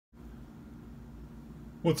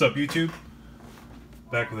What's up, YouTube?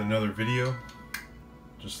 Back with another video.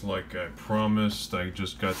 Just like I promised, I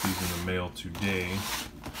just got these in the mail today.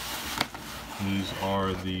 These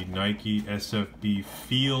are the Nike SFB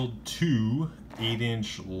Field 2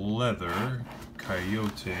 8-inch leather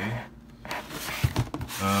Coyote.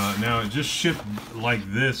 Now it just shipped like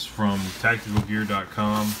this from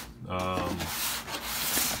tacticalgear.com.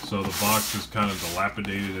 So the box is kind of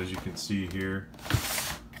dilapidated, as you can see here.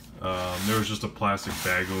 There was just a plastic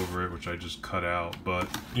bag over it, which I just cut out, but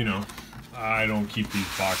you know, I don't keep these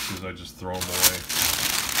boxes, I just throw them away.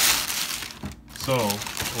 So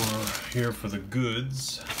we're here for the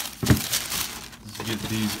goods. Let's get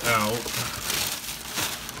these out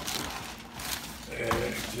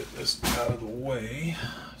and get this out of the way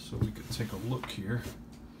so we could take a look here.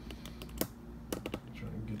 Try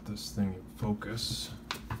and get this thing in focus.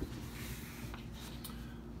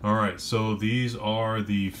 Alright, so these are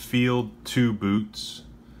the Field 2 boots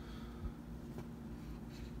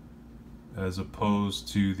as opposed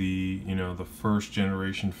to the, the first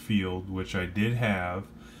generation Field, which I did have.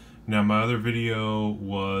 Now my other video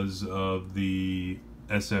was of the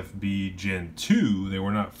SFB Gen 2. They were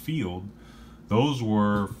not Field. Those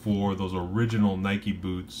were for those original Nike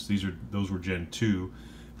boots. Those were Gen 2.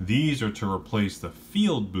 These are to replace the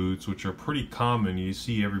Field boots, which are pretty common. You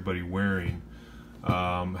see everybody wearing.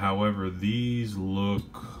 However, these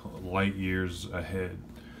look light years ahead.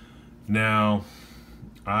 Now,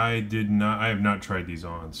 I have not tried these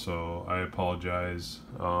on, so I apologize.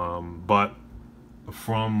 But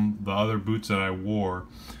from the other boots that I wore,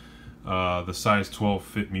 the size 12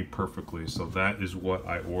 fit me perfectly, so that is what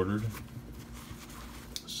I ordered.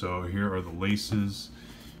 So here are the laces.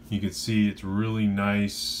 You can see it's really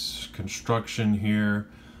nice construction here.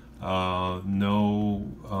 No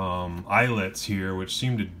eyelets here, which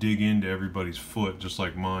seem to dig into everybody's foot, just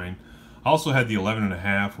like mine. I also had the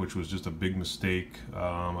 11.5, which was just a big mistake.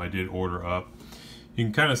 I did order up. You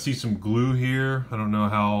can kind of see some glue here. I don't know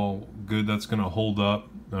how good that's going to hold up.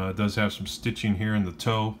 It does have some stitching here in the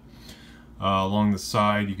toe. Along the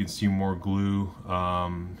side, you can see more glue.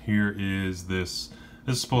 Here is this.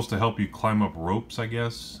 This is supposed to help you climb up ropes, I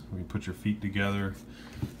guess. When you put your feet together,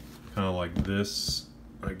 kind of like this.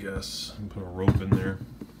 I guess, and put a rope in there.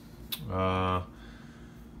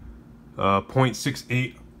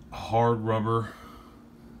 0.68 hard rubber,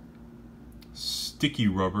 sticky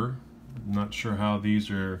rubber. I'm not sure how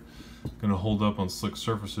these are gonna hold up on slick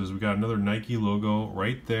surfaces. We got another Nike logo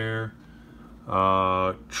right there.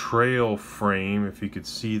 Trail frame, if you could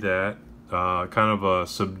see that. Kind of a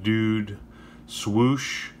subdued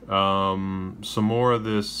swoosh. Some more of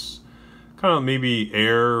this kind of maybe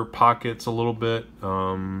air pockets a little bit.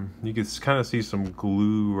 You can kind of see some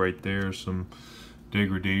glue right there, some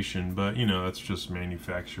degradation, but that's just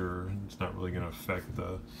manufacturer. It's not really going to affect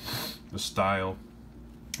the style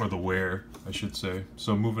or the wear, I should say.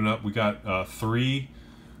 So moving up, we got we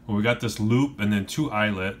got this loop and then 2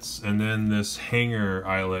 eyelets and then this hanger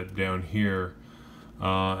eyelet down here,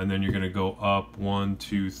 and then you're going to go up 1,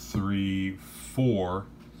 2, 3, 4.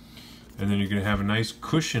 And then you're going to have a nice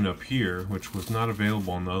cushion up here, which was not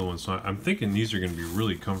available on the other one. So I'm thinking these are going to be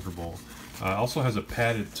really comfortable. Also has a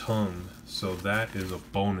padded tongue, so that is a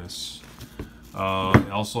bonus.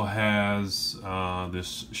 It also has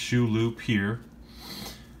this shoe loop here.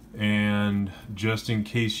 And just in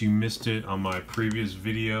case you missed it on my previous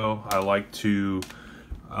video, I'm not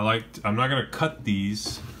going to cut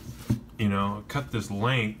these, cut this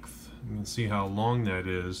length. You can see how long that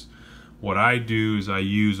is. What I do is I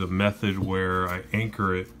use a method where I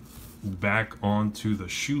anchor it back onto the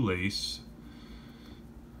shoelace,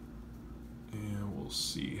 and we'll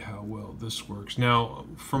see how well this works. Now,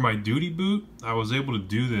 for my duty boot, I was able to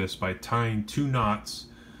do this by tying 2 knots,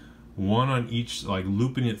 one on each, like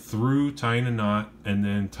looping it through, tying a knot, and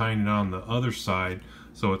then tying it on the other side,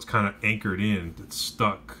 so it's kind of anchored in, it's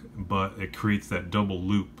stuck, but it creates that double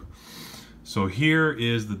loop. So here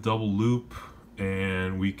is the double loop,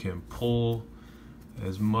 and we can pull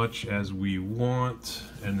as much as we want,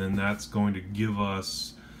 and then that's going to give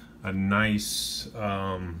us a nice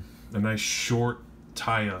short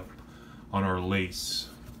tie-up on our lace.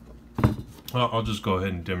 I'll just go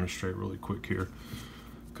ahead and demonstrate really quick here,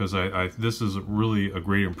 because this is really a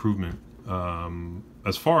great improvement.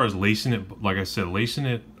 As far as lacing it, like I said, lacing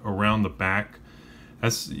it around the back,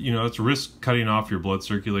 that's it's risk cutting off your blood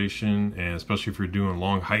circulation, and especially if you're doing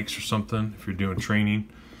long hikes or something, if you're doing training,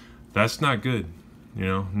 that's not good.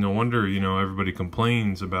 No wonder everybody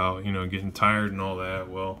complains about getting tired and all that.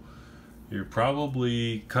 Well, you're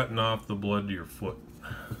probably cutting off the blood to your foot.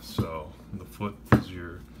 So the foot is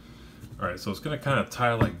your All right, so it's gonna kind of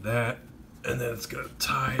tie like that, and then it's gonna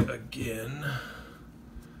tie again,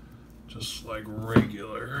 just like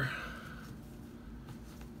regular.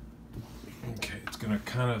 Okay, it's gonna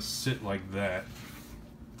kind of sit like that.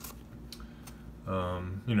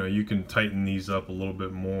 You know, you can tighten these up a little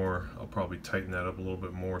bit more. I'll probably tighten that up a little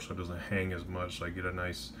bit more so it doesn't hang as much, so I get a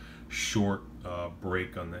nice short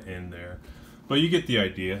break on the end there. But you get the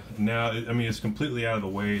idea. Now, I mean, it's completely out of the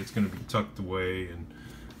way. It's going to be tucked away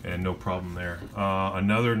and no problem there.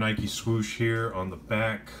 Another Nike swoosh here on the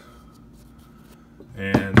back,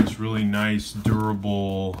 and this really nice,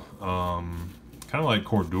 durable, kind of like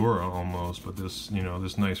Cordura almost, but this, you know,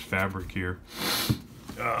 this nice fabric here.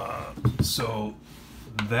 So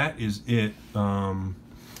that is it.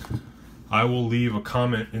 I will leave a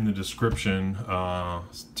comment in the description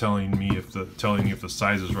telling me if the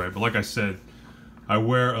size is right. But like I said, I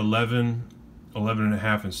wear 11 and a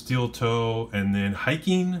half in steel toe, and then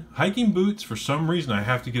hiking boots, for some reason I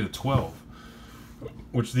have to get a 12,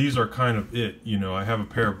 which these are kind of it. You know, I have a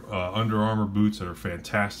pair of Under Armour boots that are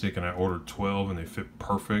fantastic, and I ordered 12 and they fit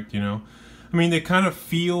perfect, you know. I mean, they kind of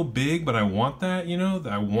feel big, but I want that, you know.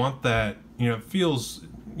 I want that, you know, it feels,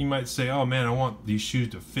 you might say, oh man, I want these shoes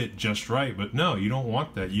to fit just right. But no, you don't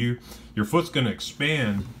want that. Your foot's going to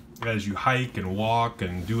expand as you hike and walk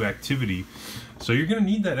and do activity. So you're going to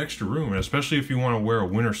need that extra room, and especially if you want to wear a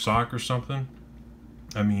winter sock or something.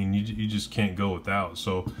 I mean, you just can't go without.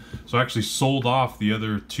 So I actually sold off the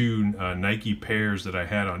other two Nike pairs that I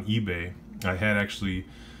had on eBay. I had actually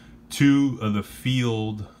 2 of the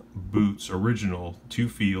Field boots, original 2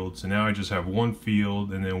 Fields, and now I just have 1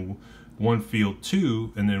 Field, and then 1 Field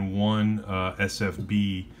 2, and then 1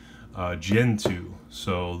 SFB Gen 2.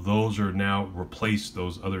 So those are now replaced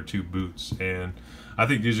those other 2 boots, and I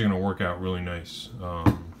think these are going to work out really nice.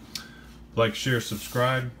 Like, share,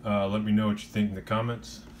 subscribe. Let me know what you think in the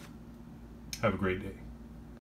comments. Have a great day.